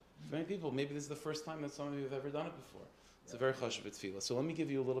For many people, maybe this is the first time that some of you have ever done it before. It's a very chashuv tefillah. So let me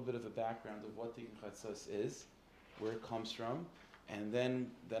give you a little bit of a background of what Tikkun Chatzos is, where it comes from, and then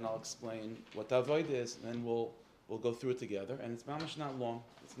I'll explain what the avoid is, and then we'll go through it together. And it's mamash not long.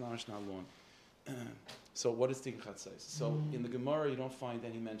 It's mamash not long. So what is Tikkun Chatzos? So in the Gemara, you don't find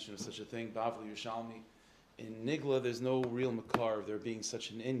any mention of such a thing. Bavli Yerushalmi. In Nigla, there's no real makar of there being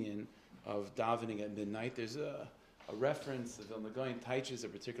such an inyan of davening at midnight. There's a reference. The Vilna Gaon teaches a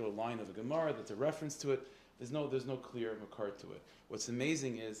particular line of a Gemara that's a reference to it. There's no clear makar to it. What's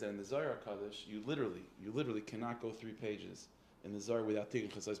amazing is that in the Zohar Kaddish, you literally cannot go 3 pages in the Zohar without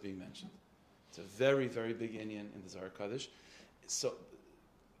Tikkun Chatzos being mentioned. It's a very, very big inyan in the Zohar Kaddish. So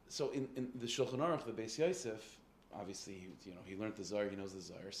in the Shulchan Aruch, the Beis Yosef, obviously he learned the Zohar, he knows the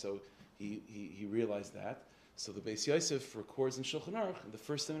Zohar, so he realized that. So the Beis Yosef records in Shulchan Aruch, in the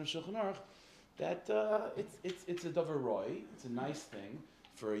first segment of Shulchan Aruch, that it's a davar roy, it's a nice thing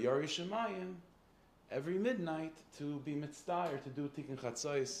for a Yari Shemayim every midnight to be mitzvah or to do Tikkun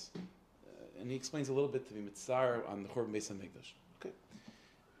Chatzos, and he explains a little bit to be mitzvah on the Churban Beis Hamikdash. Okay,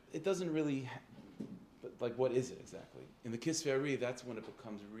 it doesn't really, but like what is it exactly? In the Kisvei Ari, that's when it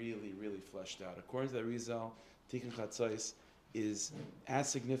becomes really, really fleshed out. According to the Arizal, Tikkun Chatzos is as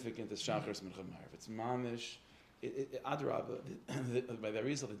significant as Shacharis Mincha Ma'ariv. It's mamish. Adrabah, by the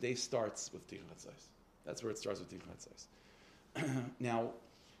Arizal, the day starts with Tikkun Chatzos. That's where it starts with Tikkun Chatzos. Now,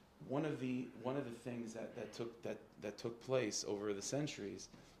 one of the things that took place over the centuries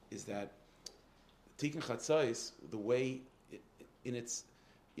is that Tikkun Chatzos, the way in its,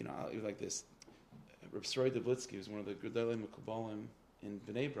 like this, Reb Sroy Deblitsky was one of the Gedolei Mekubalim in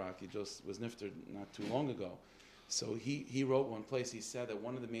Bnei Brak. He just was nifter not too long ago. So he wrote one place, he said that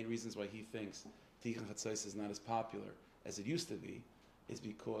one of the main reasons why he thinks Tikkun Chatzos is not as popular as it used to be is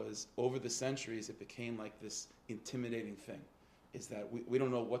because over the centuries it became like this intimidating thing. Is that we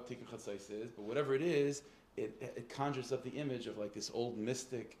don't know what Tikkun Chatzos is, but whatever it is, it conjures up the image of like this old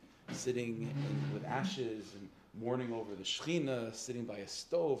mystic sitting with ashes and mourning over the Shechina, sitting by a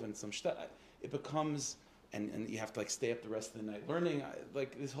stove and some it becomes, and you have to like stay up the rest of the night learning,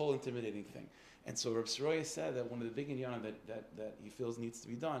 like this whole intimidating thing. And so Reb Soroya said that one of the big inyanim that he feels needs to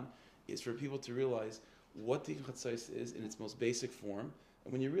be done is for people to realize what Tikkun Chatzos is in its most basic form.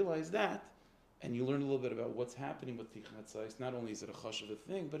 And when you realize that, and you learn a little bit about what's happening with Tikkun Chatzos, not only is it a chush of a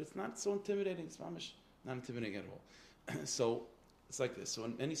thing, but it's not so intimidating. It's mamish not intimidating at all. So it's like this. So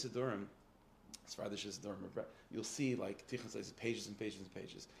in any Siddurim, as far as Siddurim, you'll see like Tikkun Chatzos pages and pages and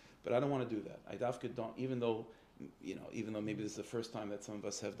pages. But I don't want to do that. I dafka don't, even though maybe this is the first time that some of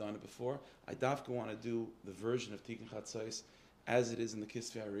us have done it before, I dafka want to do the version of Tikkun Chatzos as it is in the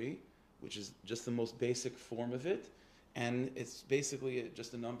Kisvei Ari, which is just the most basic form of it. And it's basically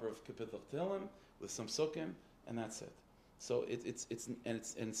just a number of kapitel tilim with some sukkim, and that's it. So it's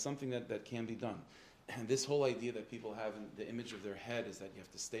something that can be done. And this whole idea that people have in the image of their head is that you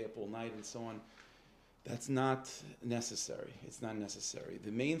have to stay up all night and so on, that's not necessary. It's not necessary.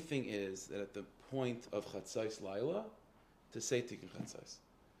 The main thing is that at the point of Chatzos Laila, to say Tikkun Chatzos.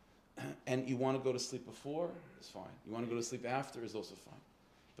 And you want to go to sleep before, it's fine. You want to go to sleep after, is also fine.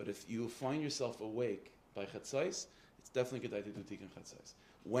 But if you find yourself awake by Chatzos, it's definitely a good idea to do Tikkun Chatzos.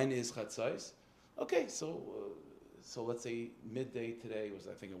 When is Chatzos? Okay, so let's say midday today was,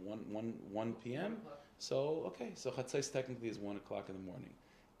 I think, at 1 p.m. So Chatzos technically is 1 o'clock in the morning.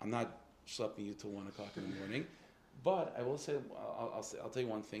 I'm not schlepping you till 1 o'clock in the morning, but I will say, I'll tell you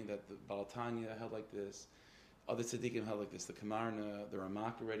one thing, that the Baal Tanya held like this, other tzaddikim held like this, the Kamarna, the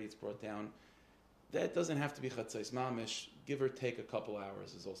Ramak already, it's brought down. That doesn't have to be Chatzos Mamish. Give or take a couple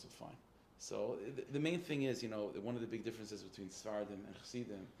hours is also fine. So the main thing is, one of the big differences between Sfardim and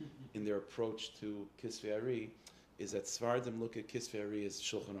Chassidim in their approach to Kisvei Ari is that Sfardim look at Kisvei Ari as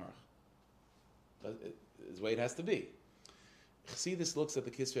Shulchan Aruch. It's the way it has to be. Chassidus looks at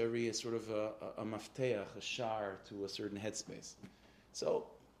the Kisvei Ari as sort of a mafteach, a shar to a certain headspace. So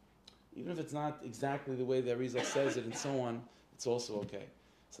even if it's not exactly the way the Arizal says it and so on, it's also okay.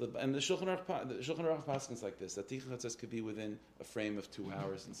 So the Shulchan Aruch paskins like this, that Tikkun Chatzos could be within a frame of 2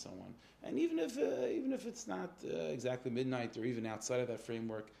 hours and so on. And even if it's not exactly midnight or even outside of that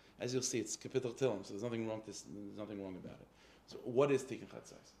framework, as you'll see, it's kapitel tilim, so there's nothing wrong about it. So what is Tikkun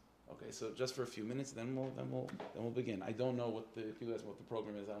Chatzos? Okay, so just for a few minutes, then we'll begin. I don't know what people ask what the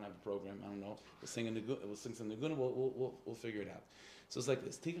program is. I don't have a program. I don't know. We'll sing some niguna. We'll figure it out. So it's like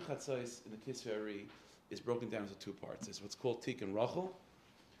this. Tikkun Chatzos in the Kisvei Ari is broken down into 2 parts. It's what's called Tikkun Rachel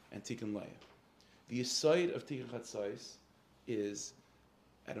and Tikkun Leah. The aside of Tikkun Chatzos is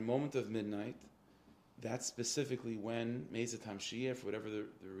at a moment of midnight. That's specifically when Meizatam Shiyah, for whatever the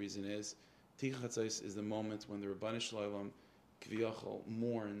reason is, Tikkun Chatzos is the moment when the Rabbanu Shalom Kviyachol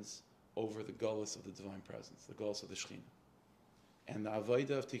mourns over the gullus of the divine presence, the gullus of the Shechina. And the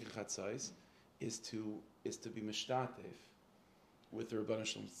avodah of Tikkun Chatzais is to be mishtatev with the Rebbeinu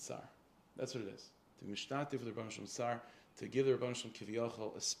Shalom Tsar. That's what it is. To be mishtatev with the Rebbeinu Shalom Tsar, to give the Rebbeinu Shalom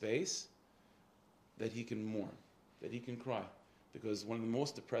Kviyachol a space that he can mourn, that he can cry. Because one of the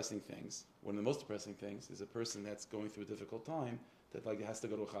most depressing things is a person that's going through a difficult time that like has to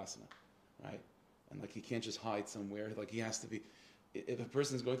go to a chasana, right? And like he can't just hide somewhere. Like he has to be. If a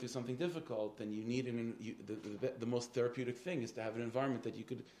person is going through something difficult, then you need the most therapeutic thing is to have an environment that you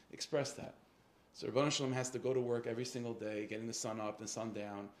could express that. So Rebbeinu Shalom has to go to work every single day, getting the sun up and the sun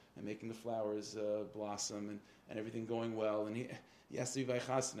down, and making the flowers blossom and everything going well. And he has to be by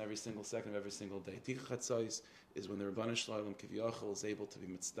chasana every single second of every single day. Tikkun Chatzos is when the Rebbeinu Shalom Kiviyachol is able to be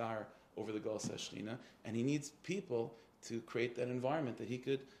mitzdar over the Golus HaShechina, and he needs people to create that environment that he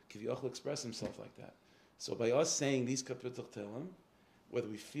could Kiviyachol express himself like that. So by us saying these Kapitel Tehillim, whether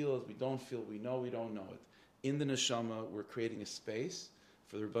we feel it, we don't feel it, we know it, in the neshama we're creating a space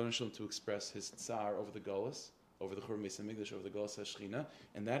for the Rebbeinu Shalom to express his tsar over the Golus, over the Churban Beis Hamikdash, over the Golus HaShechina,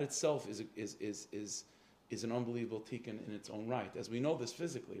 and that itself is an unbelievable tikkun in its own right. As we know this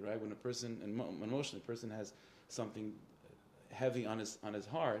physically, right? When a person, emotionally, a person has something heavy on his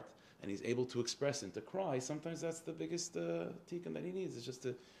heart, and he's able to express it, to cry, sometimes that's the biggest tikkun that he needs, is just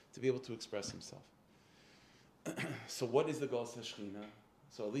to be able to express himself. So what is the Golus HaShechina?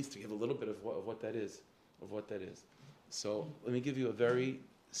 So at least to give a little bit of what that is. So let me give you a very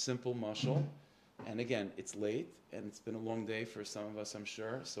simple mashal. And again, it's late, and it's been a long day for some of us, I'm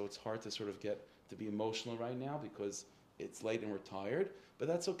sure, so it's hard to sort of get to be emotional right now because it's late and we're tired, but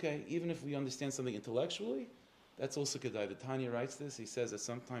that's okay. Even if we understand something intellectually, that's also Kedai. The Tanya writes this. He says that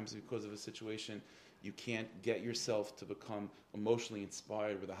sometimes because of a situation, you can't get yourself to become emotionally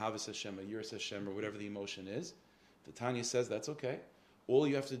inspired with a Havas Hashem, a Yiras Hashem, or whatever the emotion is. The Tanya says that's okay. All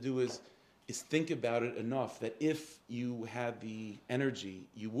you have to do is think about it enough that if you had the energy,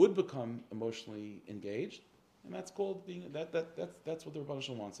 you would become emotionally engaged, and that's called being that's what the Rebbeinu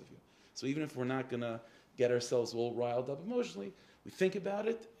Shalom wants of you. So even if we're not going to get ourselves all riled up emotionally, we think about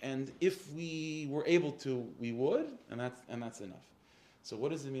it, and if we were able to, we would, and that's enough. So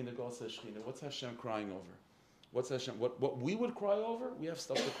what does it mean, the Golus HaShechina? What's Hashem crying over? What's Hashem? What we would cry over? We have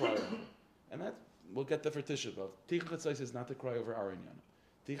stuff to cry over, and that we'll get that for Tisha B'Av. Tikkun Chatzos is not to cry over our inyan.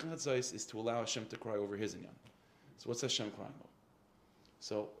 Tikkun Chatzos is to allow Hashem to cry over His inyan. So what's Hashem crying over?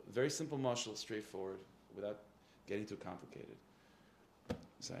 So very simple mashal, straightforward, without getting too complicated.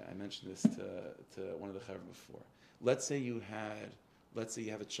 So I mentioned this to one of the chaver before. Let's say you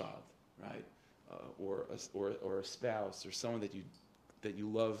have a child, right, or a spouse or someone that you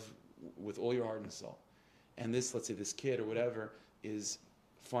love with all your heart and soul, and let's say this kid or whatever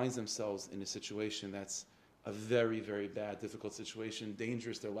finds themselves in a situation that's a very, very bad, difficult situation,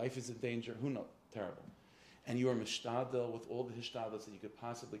 dangerous. Their life is in danger. Who knows? Terrible. And you are mishtadel with all the hishtadels that you could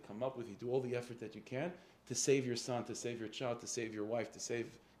possibly come up with. You do all the effort that you can to save your son, to save your child, to save your wife, to save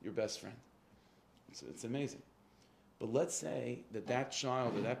your best friend. It's amazing. But let's say that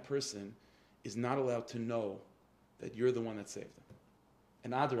child or that person is not allowed to know that you're the one that saved them.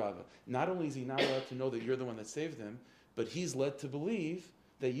 And Adrava, not only is he not allowed to know that you're the one that saved him, but he's led to believe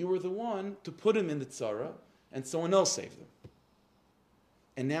that you were the one to put him in the tzara and someone else saved him.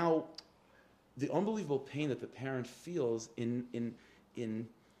 And now, the unbelievable pain that the parent feels in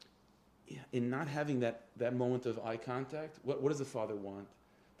not having that moment of eye contact. What does the father want?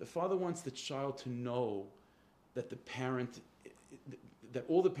 The father wants the child to know that that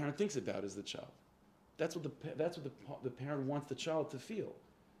all the parent thinks about is the child. That's what the parent wants the child to feel,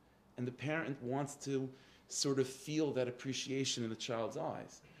 and the parent wants to sort of feel that appreciation in the child's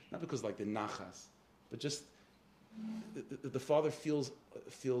eyes, not because like the nachas, but just the father feels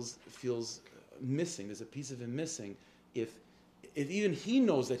missing. There's a piece of him missing. If even he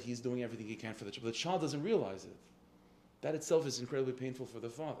knows that he's doing everything he can for the child, but the child doesn't realize it. That itself is incredibly painful for the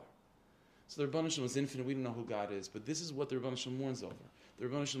father. So the Rebbeinu Shalom is infinite. We don't know who God is, but this is what the Rebbeinu Shalom mourns over. The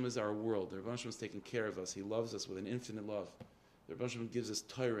Rebbeinu Shalom is our world. The Rebbeinu Shalom is taking care of us. He loves us with an infinite love. The Rebbeinu Shalom gives us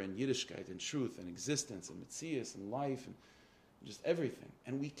Torah and Yiddishkeit and truth and existence and Metzias and life and just everything,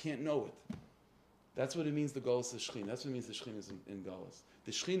 and we can't know it. That's what it means, the Golus HaShechina. That's what it means the Shechina is in Golus.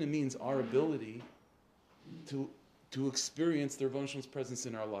 The Shechina means our ability to experience the Rebbeinu Shalom's presence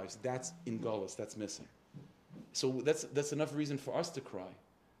in our lives. That's in Golus. That's missing. So that's enough reason for us to cry.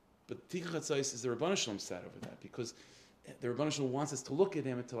 But Tikkun Chatzos is the Rebbeinu Shalom sad over that, because the Rebbeinu Shalom wants us to look at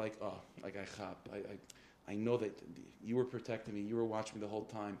him and to I chap. I know that you were protecting me, you were watching me the whole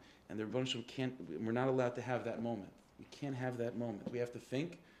time, and the Rebbeinu Shalom we're not allowed to have that moment. We can't have that moment. We have to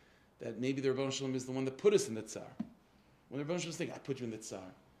think that maybe the Rebbeinu Shalom is the one that put us in the Tsar. When the Rebbeinu Shalom is thinking, I put you in the tsar.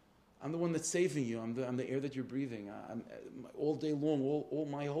 I'm the one that's saving you. I'm the air that you're breathing. All day long, all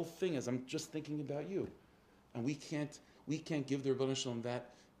my whole thing is I'm just thinking about you. And we can't give the Rebbeinu Shalom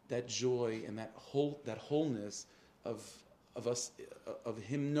that joy and that wholeness of us, of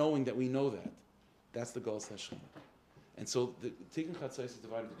him knowing that we know that. That's the Golus HaShechina. And so the Tikkun Chatzos is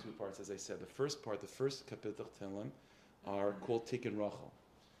divided into two parts, as I said. The first part, the first Kapitel Tehillim, are called Tikkun Rachel.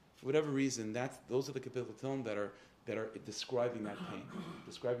 For whatever reason, those are the Kapitel Tehillim that are describing that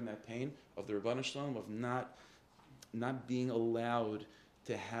pain of the Rebbeinu Shalom, of not being allowed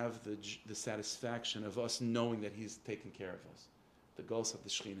to have the satisfaction of us knowing that He's taking care of us. The Golus of the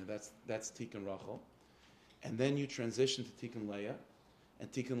Shechina, that's Tikkun Rachel. And then you transition to Tikkun Leah,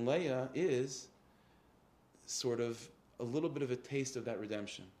 and Tikkun Leah is sort of a little bit of a taste of that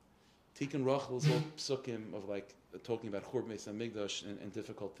redemption. Tikkun Rachel is all psukim of like talking about Churban Beis Hamikdash and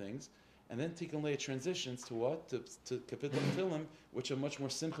difficult things. And then Tikkun Leah transitions to what? To Kapitel Tehillim, which are much more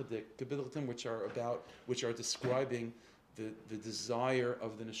simchadik. Kapitel Tehillim, which are describing the desire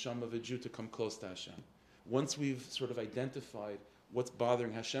of the neshama of a Jew to come close to Hashem. Once we've sort of identified what's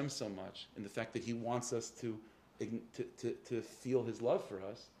bothering Hashem so much, and the fact that He wants us to feel His love for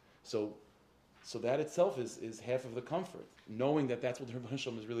us, so that itself is half of the comfort, knowing that that's what the Rebbeinu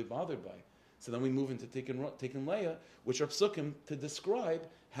Shalom is really bothered by. So then we move into Tikkun Leah, which are psukim to describe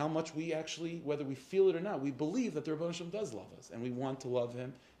how much we actually, whether we feel it or not, we believe that the Rebbeinu Shalom does love us, and we want to love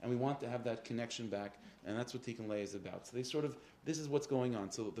Him, and we want to have that connection back, and that's what Tikkun Leah is about. So this is what's going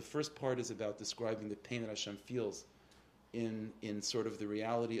on. So the first part is about describing the pain that Hashem feels in sort of the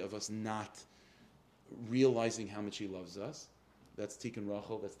reality of us not realizing how much He loves us. That's Tikkun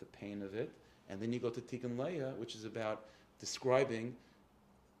Rachel, that's the pain of it. And then you go to Tikkun Leah, which is about describing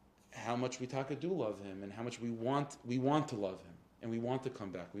how much we do love Him, and how much we want to love Him, and we want to come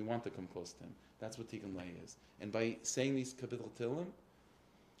back, we want to come close to Him. That's what Tikkun Leah is. And by saying these Kapitel Tehillim,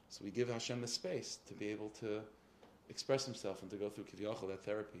 so we give Hashem the space to be able to express Himself and to go through Kiviyachol, that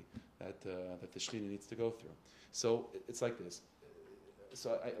therapy that the Shechina needs to go through. So it's like this.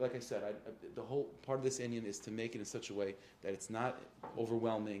 So like I said, the whole part of this inyan is to make it in such a way that it's not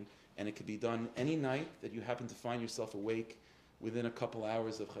overwhelming, and it could be done any night that you happen to find yourself awake within a couple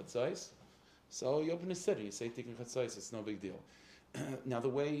hours of Chatzos. So you open a siddur, you say Tikkun Chatzos, it's no big deal. Now the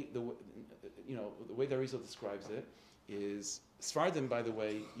way the Arizal describes it is, Sfardim, by the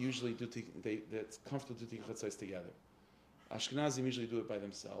way, usually it's comfortable to do Tikkun Chatzos together. Ashkenazim usually do it by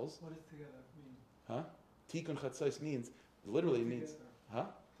themselves. What does together mean? Huh? Tikkun Chatzos means, literally it means, huh?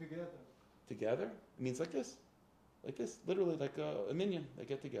 Together. Together? It means like this. Like this. Literally like a minyan. They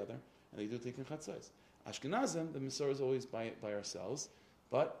get together and they do Tikkun Chatzos. Ashkenazim, the Masorah is always by ourselves.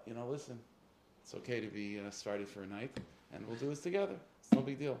 But, listen, it's okay to be Sephardi for a night, and we'll do this together. It's no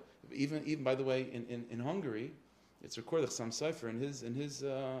big deal. Even by the way, in Hungary, it's recorded Chassam Sofer in his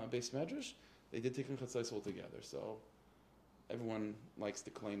Beis Medrash, they did Tikkun Chatzos all together. So everyone likes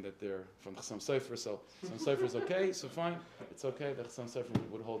to claim that they're from Chassam Sofer, so Chassam Sofer is okay, so fine, it's okay. The Chassam Sofer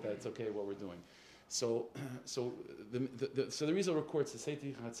would hold that it's okay what we're doing. So the Rizal records to say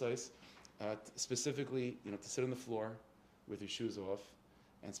Tikkun Chatzos, specifically, to sit on the floor with your shoes off,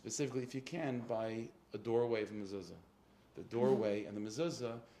 and specifically, if you can, by a doorway of a mezuzah. The doorway and the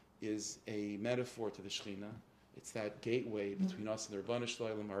mezuzah is a metaphor to the Shechina. It's that gateway between us and the Rebbeinu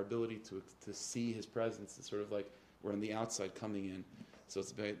Shalom, our ability to see His presence. It's sort of like we're on the outside coming in, so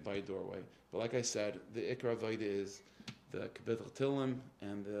it's by a doorway. But like I said, the Ikar Avodah is the Kapitel Tehillim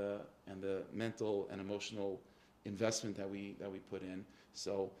and the mental and emotional investment that we put in.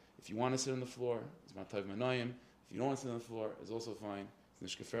 So if you want to sit on the floor, it's Matav Manayim. If you don't want to sit on the floor, it's also fine.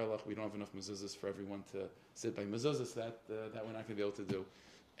 It's Nishkeferlach. We don't have enough mezuzahs for everyone to sit by mezuzahs that we're not going to be able to do.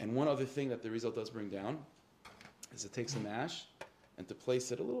 And one other thing that the Rizal does bring down is to take some ash and to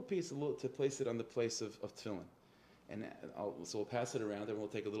place it, to place it on the place of tefillin. And so we'll pass it around and we'll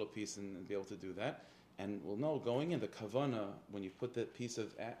take a little piece and be able to do that. And we'll know going in the kavana, when you put that piece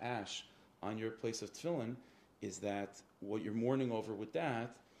of ash on your place of tefillin, is that what you're mourning over with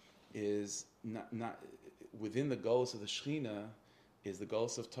that is not within the Golus of the Shechina is the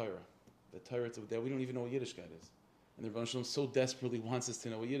Golus of Torah. The Torah, that we don't even know what Yiddishkeit is. And the Rebbeinu Shalom so desperately wants us to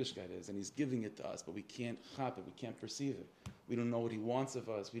know what Yiddishkeit is, and He's giving it to us, but we can't chop it, we can't perceive it. We don't know what He wants of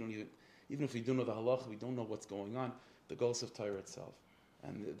us. We don't even if we do know the halacha, we don't know what's going on. The Golus of Torah itself.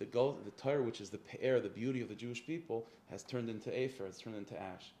 And the Torah, which is the pe'er, the beauty of the Jewish people, has turned into afer, it's turned into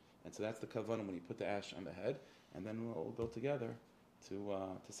ash. And so that's the kavanah when you put the ash on the head, and then we'll go together to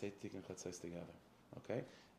say Tikkun Chatzos together. Okay?